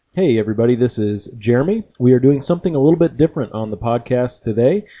Hey, everybody, this is Jeremy. We are doing something a little bit different on the podcast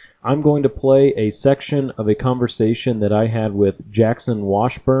today. I'm going to play a section of a conversation that I had with Jackson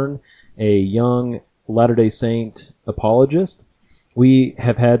Washburn, a young Latter-day Saint apologist. We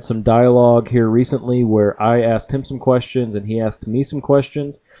have had some dialogue here recently where I asked him some questions and he asked me some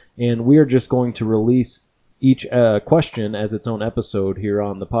questions, and we are just going to release each question as its own episode here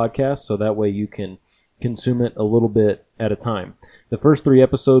on the podcast, so that way you can consume it a little bit at a time. The first 3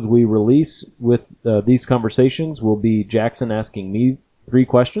 episodes we release with these conversations will be Jackson asking me 3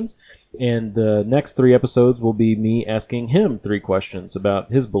 questions, and the next 3 episodes will be me asking him 3 questions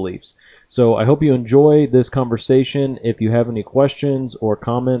about his beliefs. So I hope you enjoy this conversation. If you have any questions or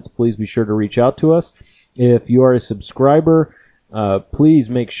comments, please be sure to reach out to us. If you are a subscriber, please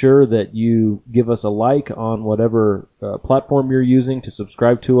make sure that you give us a like on whatever platform you're using to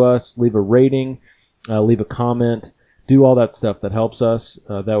subscribe to us. Leave a rating, leave a comment. Do all that stuff that helps us.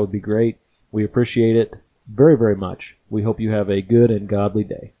 That would be great. We appreciate it very, very much. We hope you have a good and godly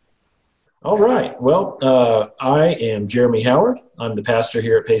day. All right. Well, I am Jeremy Howard. I'm the pastor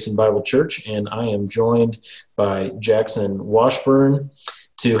here at Payson Bible Church, and I am joined by Jackson Washburn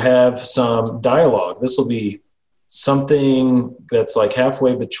to have some dialogue. This will be something that's like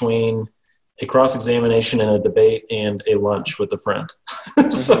halfway between a cross-examination and a debate and a lunch with a friend.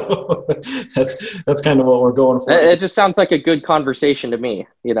 So that's kind of what we're going for. It just sounds like a good conversation to me,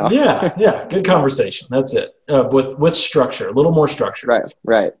 you know? Yeah. Good conversation. That's it. With structure, a little more structure.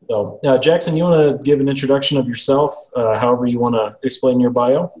 Right. So, Jackson, you want to give an introduction of yourself, however you want to explain your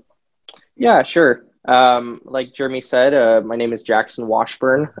bio? Yeah, sure. Like Jeremy said, my name is Jackson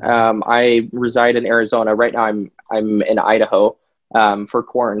Washburn. I reside in Arizona. Right now I'm in Idaho for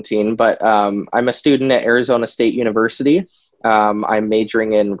quarantine, but I'm a student at Arizona State University. I'm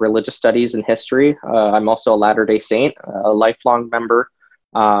majoring in religious studies and history. I'm also a Latter-day Saint, a lifelong member.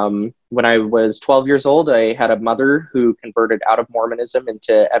 When I was 12 years old, I had a mother who converted out of Mormonism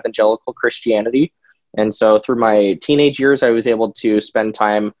into evangelical Christianity. And so through my teenage years, I was able to spend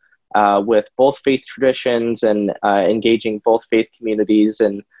time with both faith traditions and engaging both faith communities.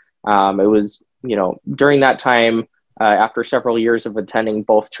 And it was, during that time, after several years of attending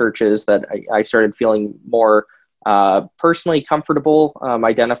both churches, that I started feeling more personally comfortable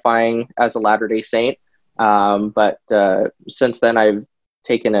identifying as a Latter-day Saint. But since then, I've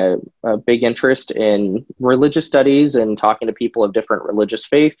taken a big interest in religious studies and talking to people of different religious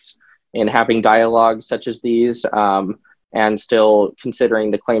faiths and having dialogues such as these, and still considering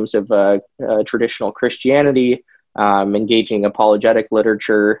the claims of traditional Christianity, engaging apologetic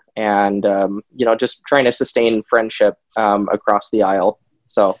literature, and just trying to sustain friendship across the aisle.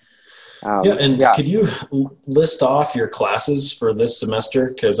 So could you list off your classes for this semester?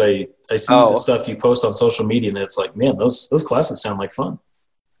 Because I see the stuff you post on social media, and it's like, man, those classes sound like fun.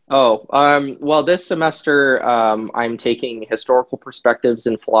 Well, this semester I'm taking historical perspectives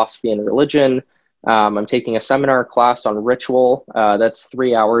in philosophy and religion. I'm taking a seminar class on ritual. That's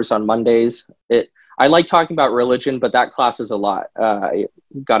 3 hours on Mondays. I like talking about religion, but that class is a lot.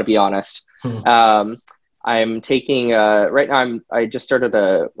 Got to be honest. I'm taking right now. I just started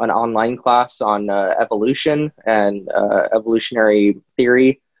an online class on evolution and evolutionary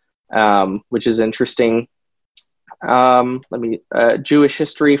theory, which is interesting. Jewish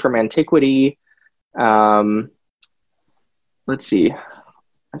history from antiquity. Let's see.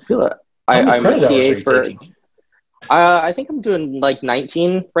 I feel it. I'm a TA for. I think I'm doing like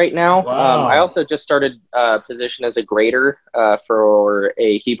 19 right now. Wow. I also just started a position as a grader for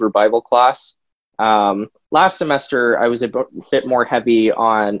a Hebrew Bible class. Last semester, I was a bit more heavy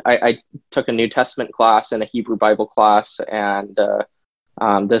on. I took a New Testament class and a Hebrew Bible class, and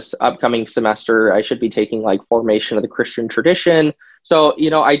this upcoming semester, I should be taking like formation of the Christian tradition. So,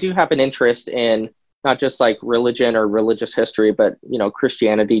 I do have an interest in not just like religion or religious history, but,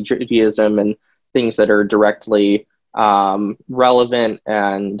 Christianity, Judaism, and things that are directly relevant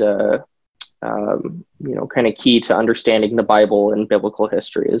and, kind of key to understanding the Bible and biblical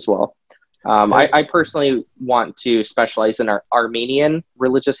history as well. I personally want to specialize in our Armenian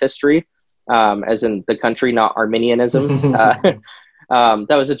religious history, as in the country, not Arminianism. That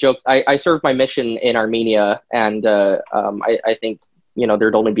was a joke. I served my mission in Armenia, and I think,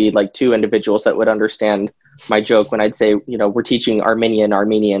 there'd only be like 2 individuals that would understand my joke when I'd say, we're teaching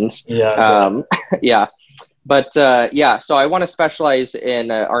Armenians. Yeah. Yeah. But so I want to specialize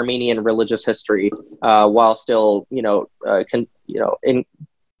in Armenian religious history while still, in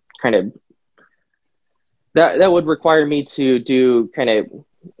kind of that would require me to do kind of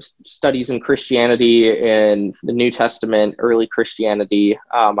studies in Christianity and the New Testament, early Christianity.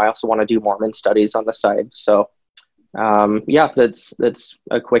 I also want to do Mormon studies on the side. So Yeah, that's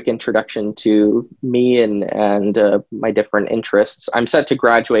a quick introduction to me and my different interests. I'm set to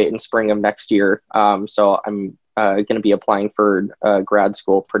graduate in spring of next year, so I'm going to be applying for grad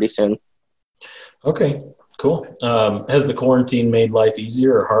school pretty soon. Okay, cool. Has the quarantine made life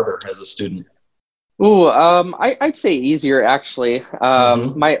easier or harder as a student? Ooh, I'd say easier actually.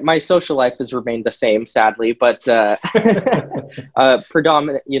 My social life has remained the same, sadly, but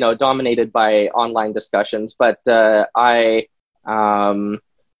dominated by online discussions. But I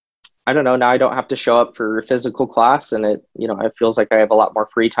don't know. Now I don't have to show up for physical class, and it feels like I have a lot more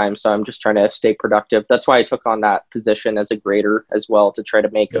free time. So I'm just trying to stay productive. That's why I took on that position as a grader as well, to try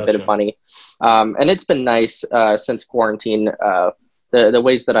to make a bit of money. And it's been nice since quarantine. The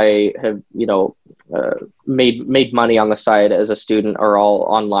ways that I have, made money on the side as a student are all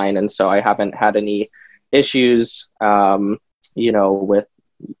online, and so I haven't had any issues, with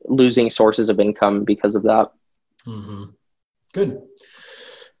losing sources of income because of that. Mm-hmm. Good.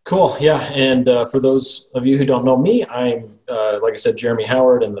 Cool. Yeah. And for those of you who don't know me, I'm, like I said, Jeremy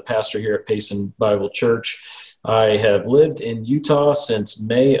Howard, and the pastor here at Payson Bible Church. I have lived in Utah since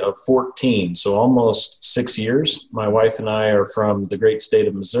May of 2014, so almost 6 years. My wife and I are from the great state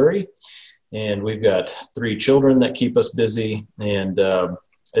of Missouri, and we've got 3 children that keep us busy, and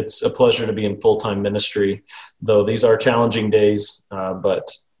it's a pleasure to be in full-time ministry, though these are challenging days, but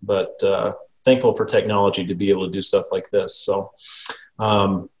thankful for technology to be able to do stuff like this. So,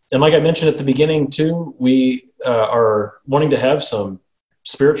 and like I mentioned at the beginning too, we are wanting to have some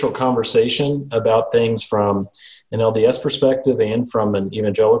spiritual conversation about things from an LDS perspective and from an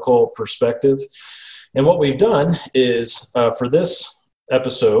evangelical perspective. And what we've done is for this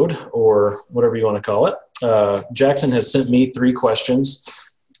episode, or whatever you want to call it, Jackson has sent me 3 questions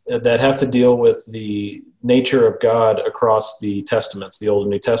that have to deal with the nature of God across the Testaments, the Old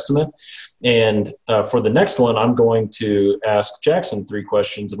and New Testament. And for the next one, I'm going to ask Jackson 3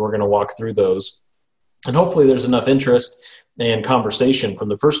 questions, and we're going to walk through those. And hopefully there's enough interest and conversation from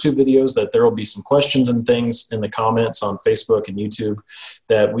the first 2 videos that there will be some questions and things in the comments on Facebook and YouTube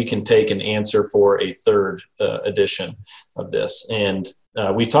that we can take and answer for a 3rd edition of this. And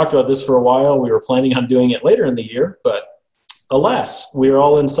we've talked about this for a while. We were planning on doing it later in the year, but alas, we are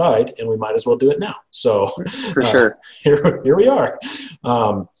all inside, and we might as well do it now. So for sure, here we are.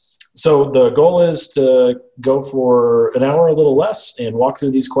 So the goal is to go for an hour, a little less, and walk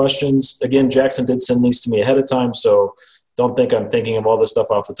through these questions. Again, Jackson did send these to me ahead of time, so don't think I'm thinking of all this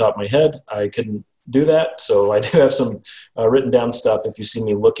stuff off the top of my head. I couldn't do that, so I do have some written down stuff. If you see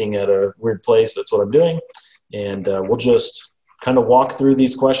me looking at a weird place, that's what I'm doing. And we'll just kind of walk through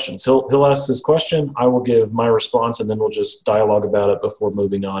these questions. He'll ask this question, I will give my response, and then we'll just dialogue about it before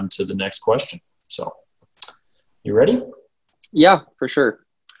moving on to the next question. So, you ready? Yeah, for sure.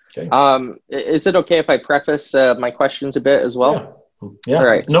 Okay. Is it okay if I preface my questions a bit as well? Yeah. All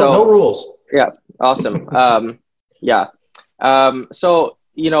right. No rules. Yeah. Awesome. Yeah. So,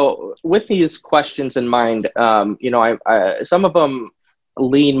 with these questions in mind, I some of them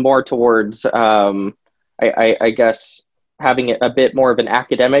lean more towards, I guess, having a bit more of an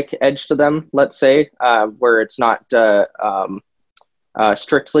academic edge to them, let's say, where it's not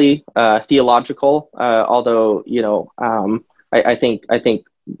strictly theological, although, I think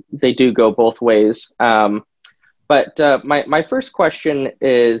they do go both ways. But my first question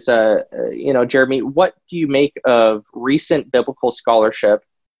is, Jeremy, what do you make of recent biblical scholarship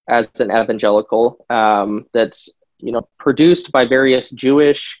as an evangelical that's, produced by various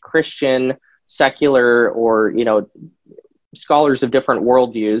Jewish, Christian, secular, or, scholars of different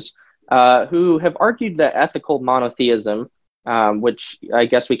worldviews who have argued that ethical monotheism, which I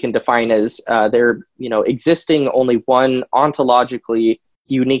guess we can define as there, existing only one ontologically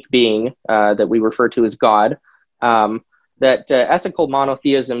unique being that we refer to as God, that ethical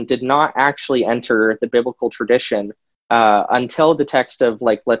monotheism did not actually enter the biblical tradition until the text of,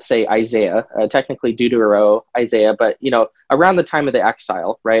 let's say Isaiah, technically Deutero Isaiah, but, around the time of the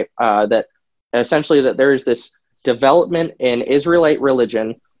exile, right? That essentially that there is this development in Israelite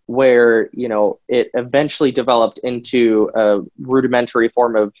religion where, it eventually developed into a rudimentary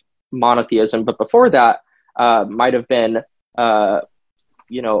form of monotheism. But before that, might have been,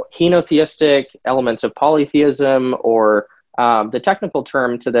 henotheistic elements of polytheism, or the technical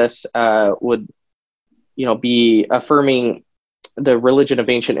term to this would, be affirming the religion of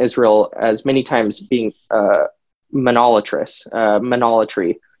ancient Israel as many times being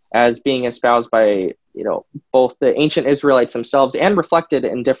monolatry, as being espoused by, both the ancient Israelites themselves and reflected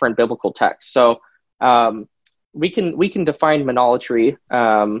in different biblical texts. So we can define monolatry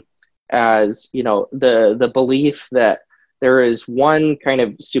as, the belief that there is one kind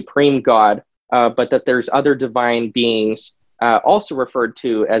of supreme God but that there's other divine beings also referred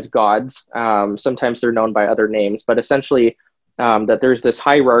to as gods. Sometimes they're known by other names, but essentially that there's this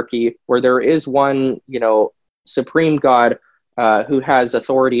hierarchy where there is one, supreme God who has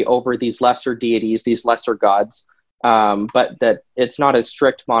authority over these lesser deities, these lesser gods, but that it's not a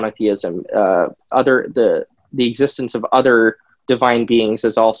strict monotheism. The existence of other divine beings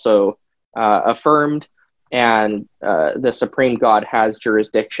is also affirmed, and the supreme God has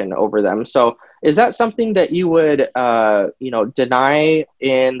jurisdiction over them. So is that something that you would, deny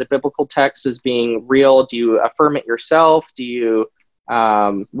in the biblical text as being real? Do you affirm it yourself? Do you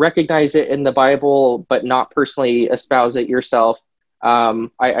recognize it in the Bible, but not personally espouse it yourself?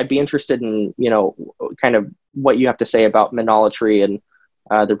 I'd be interested in, kind of what you have to say about monolatry and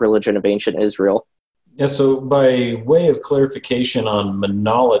the religion of ancient Israel. Yeah, so by way of clarification on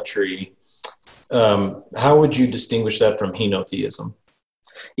monolatry, how would you distinguish that from henotheism?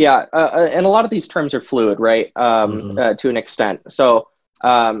 Yeah, and a lot of these terms are fluid, right, to an extent. So,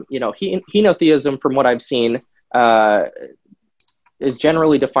 henotheism, from what I've seen, is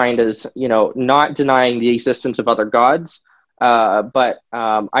generally defined as, not denying the existence of other gods, but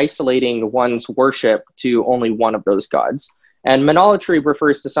isolating one's worship to only one of those gods. And monolatry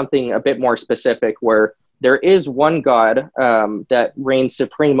refers to something a bit more specific, where there is one God that reigns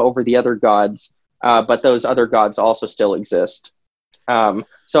supreme over the other gods, but those other gods also still exist.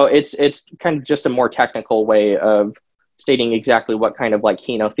 So it's kind of just a more technical way of stating exactly what kind of like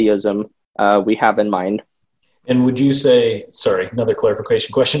henotheism we have in mind. And would you say, sorry, another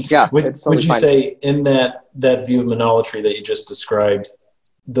clarification question. Yeah, would you say in that view of monolatry that you just described,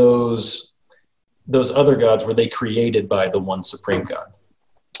 those other gods, were they created by the one supreme God?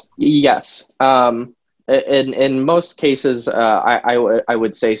 Yes. In most cases, I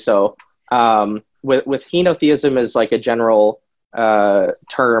would say so. With henotheism as like a general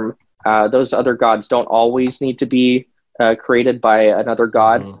term, those other gods don't always need to be created by another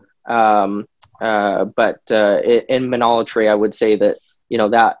god. But in monolatry, I would say that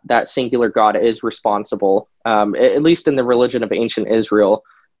that singular God is responsible, at least in the religion of ancient Israel,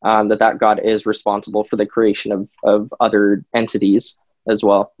 that God is responsible for the creation of other entities as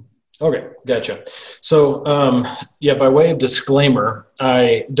well. Okay, gotcha. So, by way of disclaimer,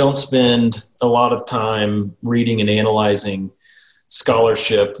 I don't spend a lot of time reading and analyzing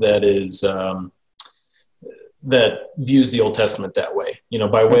scholarship that is that views the Old Testament that way.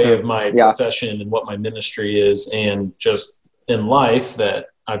 By way of my profession and what my ministry is, and just in life that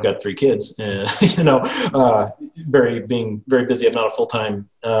I've got 3 kids, and being very busy. I'm not a full-time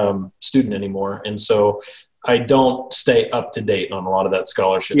student anymore, and so I don't stay up to date on a lot of that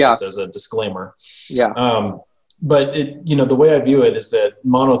scholarship, just as a disclaimer. But the way I view it is that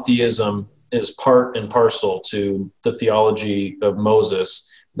monotheism is part and parcel to the theology of Moses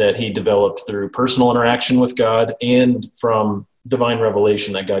that he developed through personal interaction with God and from divine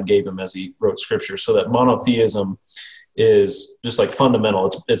revelation that God gave him as he wrote scripture. So that monotheism is just like fundamental.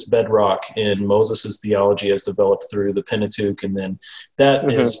 It's bedrock in Moses's theology as developed through the Pentateuch. And then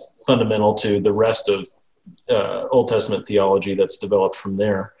that is fundamental to the rest of Old Testament theology that's developed from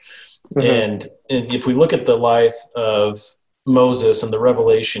there. And if we look at the life of Moses and the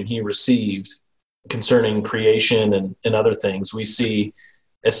revelation he received concerning creation and other things, we see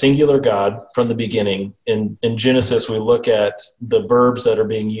a singular God from the beginning. In Genesis, we look at the verbs that are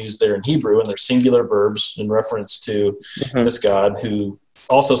being used there in Hebrew, and they're singular verbs in reference to this God who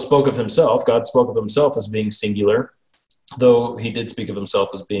also spoke of himself. God spoke of himself as being singular, though he did speak of himself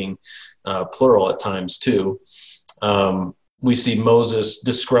as being plural at times too. We see Moses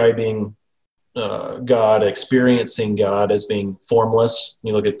describing God, experiencing God as being formless.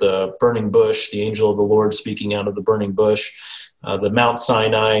 You look at the burning bush, the angel of the Lord speaking out of the burning bush, the Mount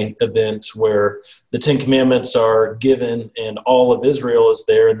Sinai event where the 10 Commandments are given and all of Israel is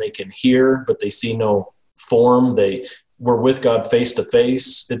there and they can hear, but they see no form. They were with God face to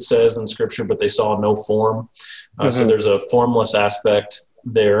face, it says in Scripture, but they saw no form. So there's a formless aspect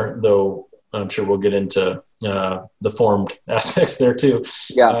there, though I'm sure we'll get into the formed aspects there too.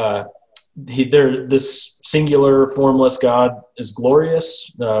 This singular formless God is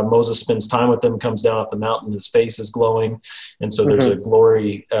glorious. Moses spends time with him, comes down off the mountain, his face is glowing, and so there's a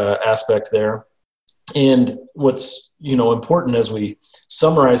glory aspect there. And what's important as we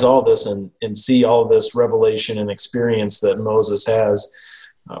summarize all this and see all this revelation and experience that Moses has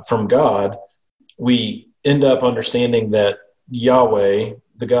from God, we end up understanding that Yahweh,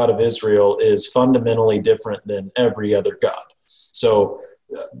 the God of Israel, is fundamentally different than every other God. So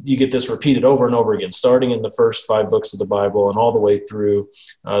you get this repeated over and over again, starting in the first 5 books of the Bible and all the way through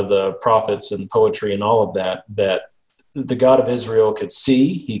the prophets and poetry and all of that the God of Israel could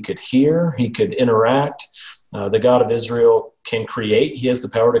see, he could hear, he could interact. The God of Israel can create. He has the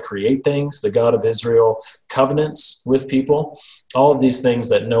power to create things. The God of Israel covenants with people. All of these things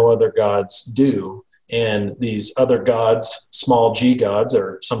that no other gods do. And these other gods, small g gods,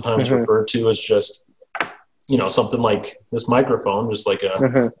 are sometimes referred to as just, something like this microphone, just like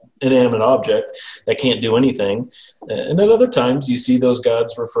a inanimate object that can't do anything. And at other times you see those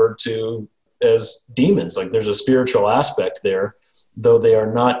gods referred to as demons. Like there's a spiritual aspect there. Though they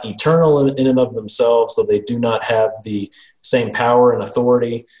are not eternal in and of themselves, though they do not have the same power and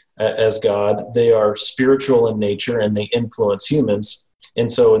authority as God, they are spiritual in nature and they influence humans. And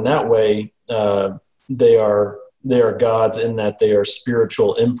so in that way, they are gods in that they are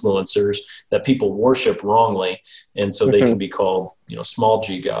spiritual influencers that people worship wrongly. And so they can be called, small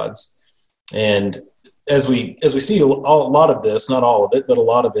g gods. And as we see a lot of this, not all of it, but a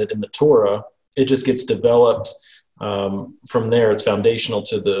lot of it in the Torah, it just gets developed. From there, it's foundational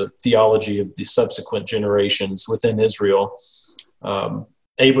to the theology of the subsequent generations within Israel.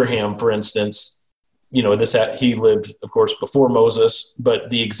 Abraham, for instance, he lived, of course, before Moses, but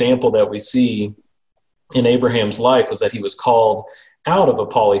the example that we see in Abraham's life was that he was called out of a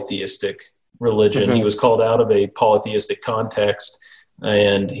polytheistic religion. He was called out of a polytheistic context,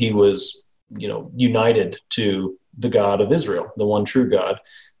 and he was, united to the God of Israel, the one true God.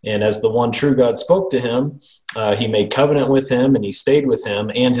 And as the one true God spoke to him, he made covenant with him, and he stayed with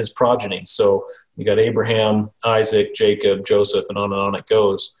him and his progeny. So you got Abraham, Isaac, Jacob, Joseph, and on it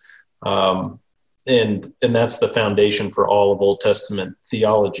goes. And that's the foundation for all of Old Testament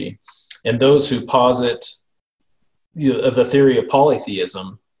theology. And those who posit the theory of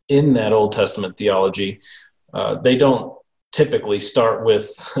polytheism in that Old Testament theology, they don't typically start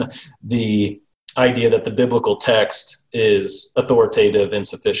with the idea that the biblical text is authoritative and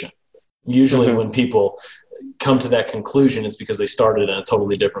sufficient. Usually when people come to that conclusion, it's because they started in a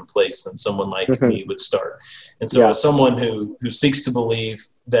totally different place than someone like me would start. And so as someone who seeks to believe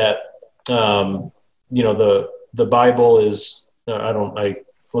that, the Bible is,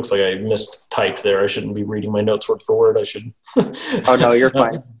 looks like I mistyped there. I shouldn't be reading my notes word for word. I should Oh no, you're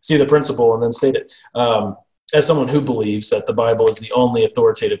fine. See the principle and then state it. As someone who believes that the Bible is the only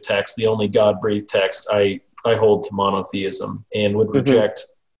authoritative text, the only God-breathed text, I hold to monotheism and would reject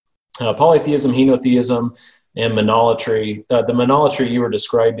polytheism, henotheism, and monolatry. The monolatry you were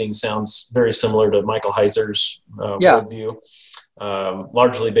describing sounds very similar to Michael Heiser's worldview,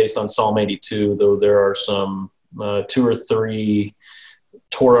 largely based on Psalm 82, though there are some 2 or 3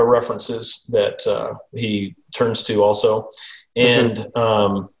 Torah references that he turns to also. And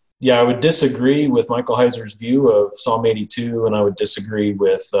I would disagree with Michael Heiser's view of Psalm 82, and I would disagree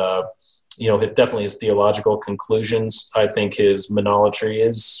with, definitely his theological conclusions. I think his monolatry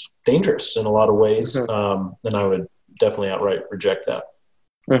is dangerous in a lot of ways, and I would definitely outright reject that.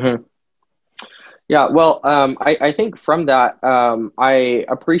 Yeah, well, I think from that, I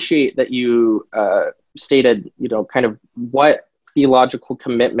appreciate that you stated, kind of what theological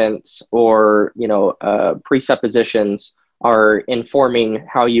commitments or, presuppositions are informing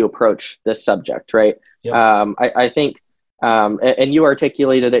how you approach this subject, right? Yep. I think, and you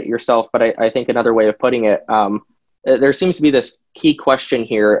articulated it yourself, but I think another way of putting it, there seems to be this key question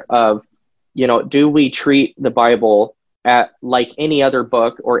here of, do we treat the Bible like any other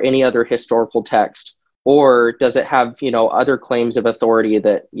book or any other historical text, or does it have, other claims of authority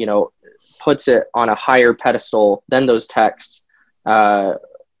that, puts it on a higher pedestal than those texts,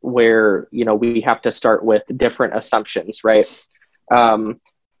 where, we have to start with different assumptions, right?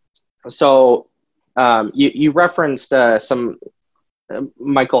 You referenced some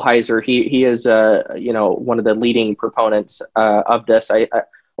Michael Heiser. He is, one of the leading proponents of this,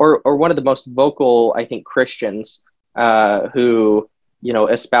 or one of the most vocal, I think, Christians who,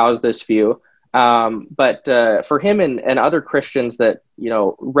 espouse this view. But for him and other Christians that,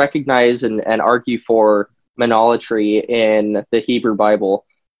 recognize and argue for monolatry in the Hebrew Bible,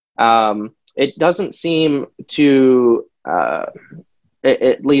 it doesn't seem to,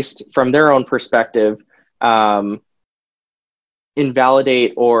 at least from their own perspective,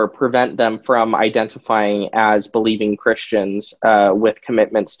 invalidate or prevent them from identifying as believing Christians with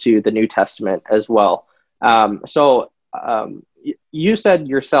commitments to the New Testament as well. You said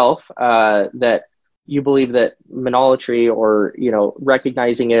yourself that you believe that monolatry, or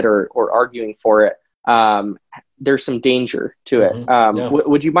recognizing it or arguing for it, there's some danger to it.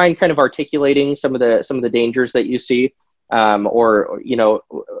 Would you mind kind of articulating some of the dangers that you see, or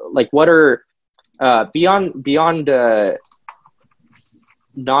like what are beyond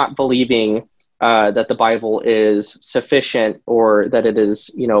not believing that the Bible is sufficient or that it is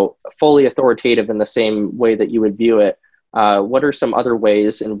fully authoritative in the same way that you would view it? what are some other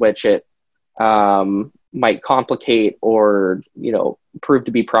ways in which it might complicate or, prove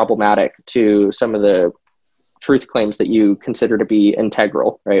to be problematic to some of the truth claims that you consider to be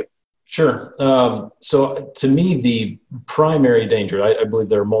integral, right? Sure. So to me, the primary danger, I believe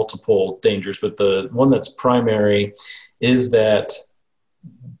there are multiple dangers, but the one that's primary is that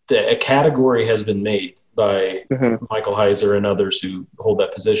a category has been made by Michael Heiser and others who hold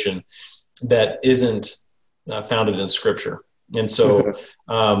that position that isn't founded in Scripture. And so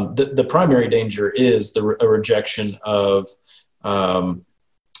the primary danger is a rejection of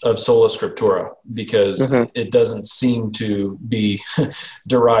sola scriptura, because it doesn't seem to be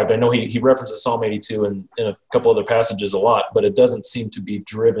derived. I know he references Psalm 82 and a couple other passages a lot, but it doesn't seem to be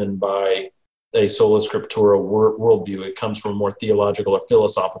driven by a sola scriptura worldview. It comes from a more theological or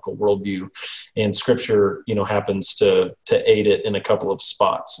philosophical worldview, and Scripture, happens to aid it in a couple of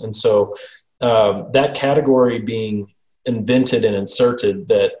spots. And so that category being invented and inserted,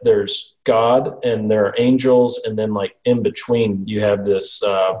 that there's God and there are angels, and then like in between you have this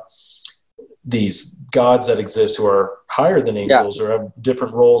these gods that exist who are higher than angels or have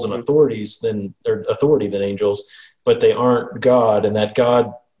different roles and authority than angels, but they aren't God, and that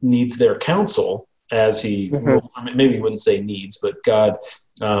God needs their counsel, as he maybe he wouldn't say needs, but God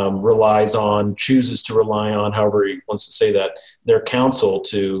chooses to rely on, however he wants to say that, their counsel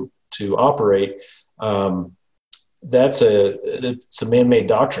to operate. It's a man-made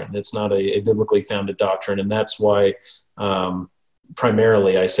doctrine. It's not a biblically founded doctrine, and that's why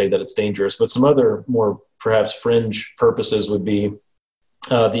primarily I say that it's dangerous. But some other more perhaps fringe purposes would be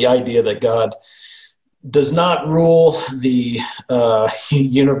the idea that God does not rule the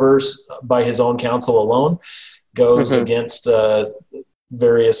universe by his own counsel alone, goes against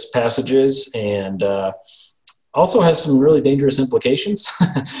various passages, and also has some really dangerous implications,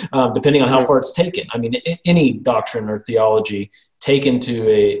 depending on how far it's taken. I mean, any doctrine or theology taken to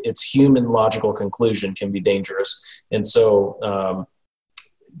its human logical conclusion can be dangerous. And so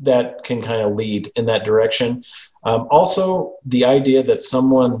that can kind of lead in that direction. Also, the idea that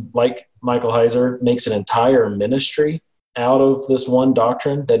someone like Michael Heiser makes an entire ministry out of this one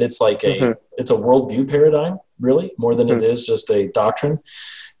doctrine, that it's like it's a worldview paradigm, really, more than it is just a doctrine,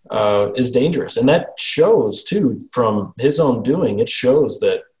 is dangerous. And that shows, too, from his own doing, it shows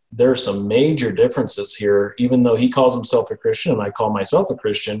that there are some major differences here. Even though he calls himself a Christian and I call myself a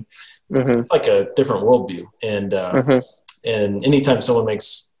Christian, it's like a different worldview. And anytime someone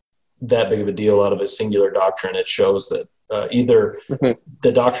makes that big of a deal out of a singular doctrine, it shows that either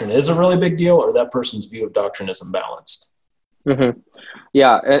the doctrine is a really big deal or that person's view of doctrine is imbalanced.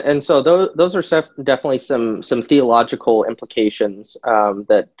 Yeah, and so those are definitely some theological implications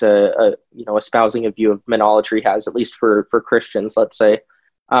that espousing a view of monolatry has, at least for Christians, let's say.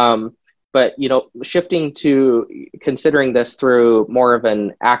 But shifting to considering this through more of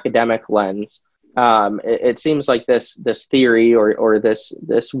an academic lens, it seems like this theory or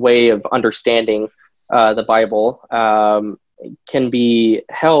this way of understanding the Bible can be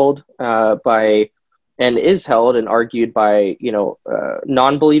held by, and is held and argued by,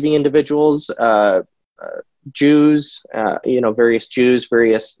 non-believing individuals, Jews, various Jews,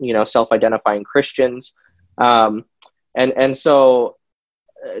 various, self-identifying Christians. And so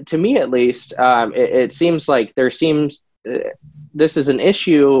to me, at least, it seems like this is an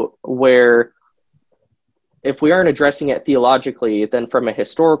issue where if we aren't addressing it theologically, then from a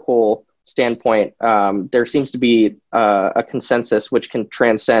historical standpoint, there seems to be a consensus which can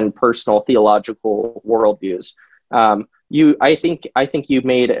transcend personal theological worldviews. I think you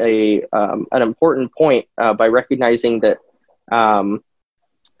made an important point by recognizing that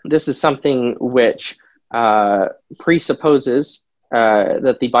this is something which presupposes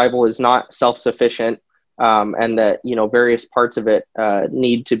that the Bible is not self-sufficient, and that various parts of it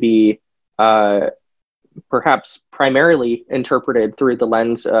need to be perhaps primarily interpreted through the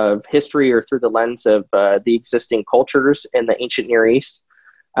lens of history or through the lens of the existing cultures in the ancient Near East,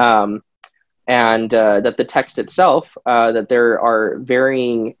 and that the text itself, that there are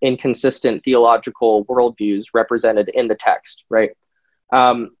varying inconsistent theological worldviews represented in the text, right?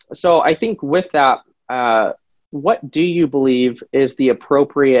 So I think with that, what do you believe is the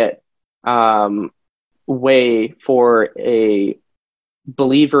appropriate way for a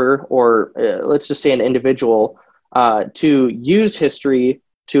believer, or let's just say an individual, to use history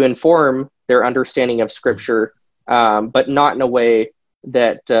to inform their understanding of Scripture, but not in a way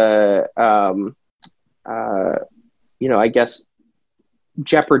that I guess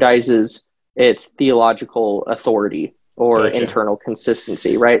jeopardizes its theological authority or internal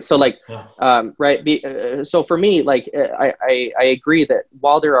consistency, right? So so for me, I agree that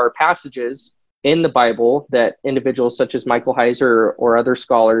while there are passages in the Bible that individuals such as Michael Heiser or other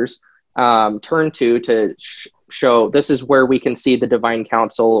scholars turn to show this is where we can see the divine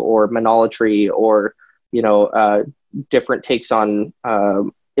council or monolatry or, different takes on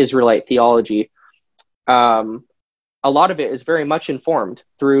Israelite theology. A lot of it is very much informed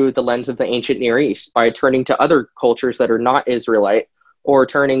through the lens of the ancient Near East by turning to other cultures that are not Israelite, or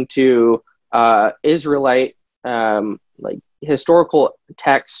turning to Israelite like historical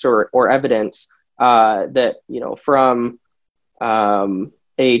text or evidence that, from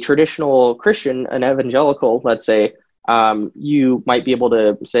a traditional Christian, an evangelical, let's say, you might be able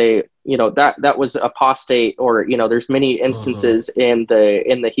to say, that was apostate, or, there's many instances in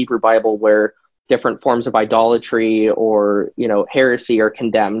the Hebrew Bible where different forms of idolatry or, heresy are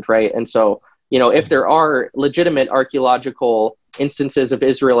condemned, right? And so, if there are legitimate archaeological instances of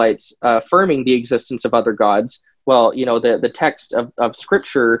Israelites affirming the existence of other gods, well, the text of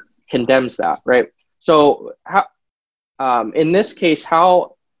Scripture condemns that, right? So, in this case,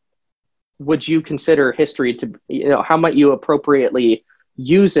 how would you consider history to, how might you appropriately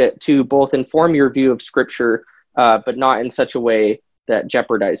use it to both inform your view of Scripture, but not in such a way that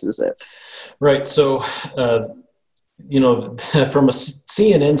jeopardizes it? Right. So, from a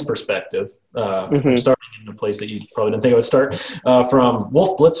CNN's perspective, I'm starting in a place that you probably didn't think I would start. From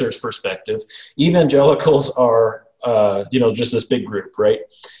Wolf Blitzer's perspective, evangelicals are, just this big group, right?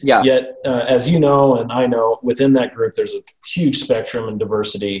 Yeah. Yet, as you know, and I know, within that group, there's a huge spectrum and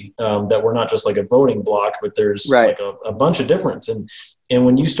diversity, that we're not just like a voting block, but there's like a bunch of difference. And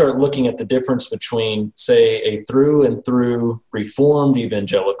when you start looking at the difference between, say, a through and through Reformed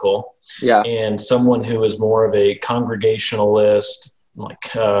evangelical and someone who is more of a Congregationalist,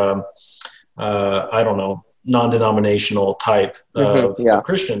 like, non-denominational type of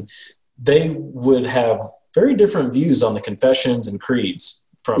Christian, they would have very different views on the confessions and creeds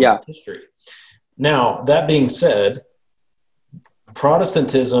from history. Now, that being said,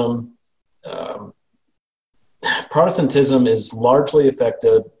 Protestantism is largely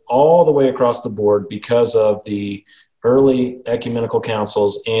affected all the way across the board because of the early ecumenical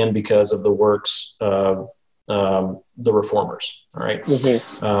councils and because of the works of the reformers. All right.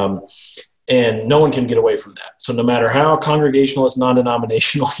 And no one can get away from that. So no matter how Congregationalist,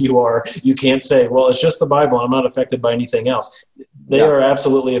 non-denominational you are, you can't say, well, it's just the Bible, I'm not affected by anything else. They are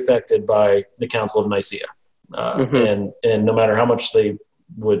absolutely affected by the Council of Nicaea. And no matter how much they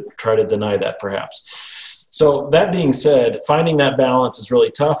would try to deny that, perhaps. So that being said, finding that balance is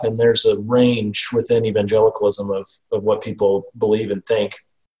really tough, and there's a range within evangelicalism of what people believe and think.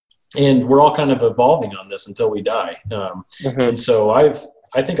 And we're all kind of evolving on this until we die. And so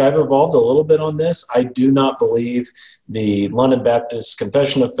I think I've evolved a little bit on this. I do not believe the London Baptist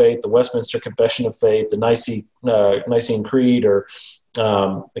Confession of Faith, the Westminster Confession of Faith, the Nicene Creed, or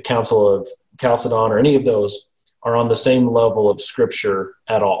the Council of Chalcedon, or any of those are on the same level of Scripture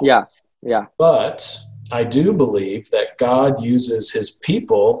at all. Yeah. But I do believe that God uses his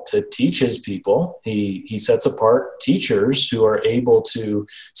people to teach his people. He sets apart teachers who are able to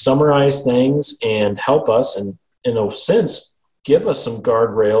summarize things and help us, and in a sense, give us some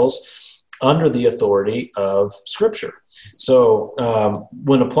guardrails under the authority of Scripture. So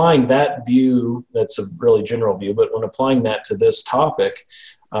when applying that view, that's a really general view, but when applying that to this topic,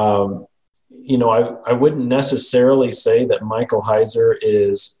 I wouldn't necessarily say that Michael Heiser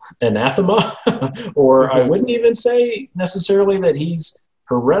is anathema, or I wouldn't even say necessarily that he's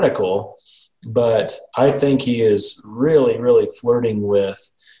heretical, but I think he is really, really flirting with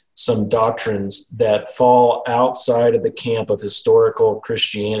some doctrines that fall outside of the camp of historical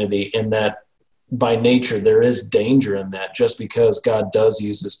Christianity, and that by nature there is danger in that, just because God does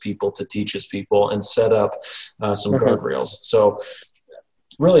use his people to teach his people and set up some guardrails. So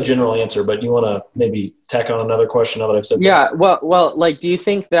really general answer, but you want to maybe tack on another question now that I've said that? Well, like, do you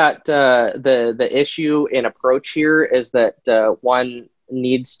think that the issue in approach here is that one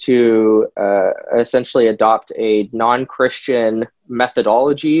needs to essentially adopt a non-Christian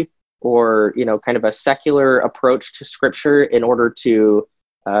methodology, or kind of a secular approach to Scripture in order to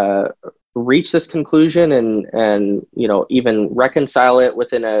reach this conclusion, and even reconcile it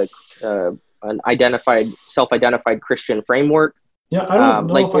within an self-identified Christian framework? Yeah, I don't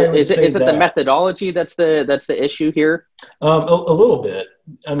know if I would say is it the methodology that's the issue here? A little bit.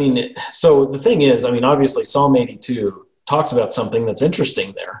 I mean, so the thing is, obviously Psalm 82 talks about something that's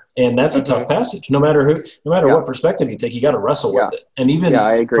interesting there, and that's a tough passage. No matter what perspective you take, you got to wrestle with it. And even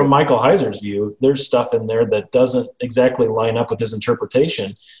from Michael Heiser's view, there's stuff in there that doesn't exactly line up with his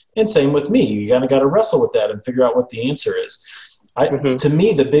interpretation. And same with me. You got to wrestle with that and figure out what the answer is. To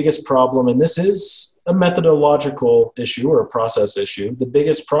me, the biggest problem, and this is a methodological issue or a process issue, the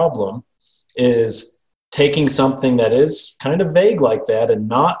biggest problem is taking something that is kind of vague like that and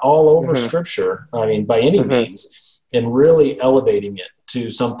not all over Mm-hmm. Scripture, I mean, by any Mm-hmm. means, and really elevating it to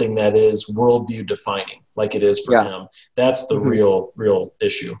something that is worldview defining, like it is for Yeah. him. That's the Mm-hmm. real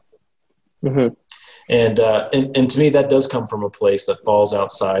issue. Mm-hmm. And to me, that does come from a place that falls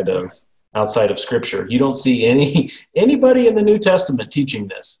outside of Scripture. You don't see anybody in the New Testament teaching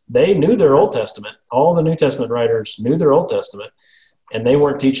this. They knew their Old Testament. All the New Testament writers knew their Old Testament, and they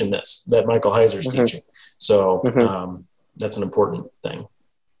weren't teaching this that Michael Heiser's Mm-hmm. teaching. So Mm-hmm. that's an important thing.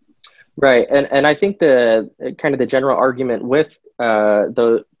 Right, and I think the kind of the general argument with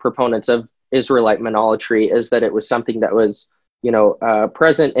the proponents of Israelite monolatry is that it was something that was,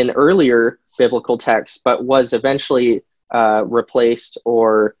 present in earlier biblical texts, but was eventually replaced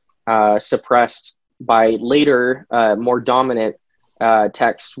or suppressed by later, more dominant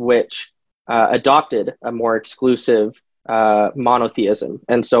texts, which adopted a more exclusive monotheism.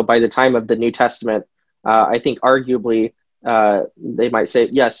 And so, by the time of the New Testament, I think arguably they might say,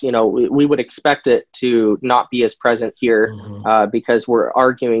 yes, we would expect it to not be as present here because we're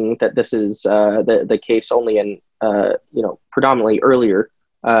arguing that this is the case only in predominantly earlier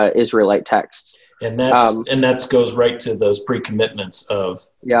Israelite texts. And that goes right to those pre-commitments of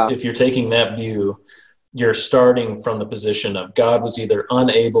if you're taking that view, you're starting from the position of God was either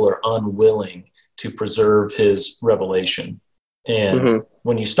unable or unwilling to preserve his revelation. And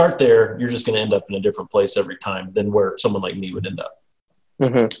when you start there, you're just going to end up in a different place every time than where someone like me would end up.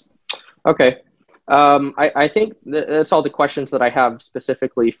 Okay. I think that's all the questions that I have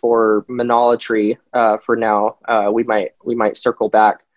specifically for monolatry for now. We might circle back.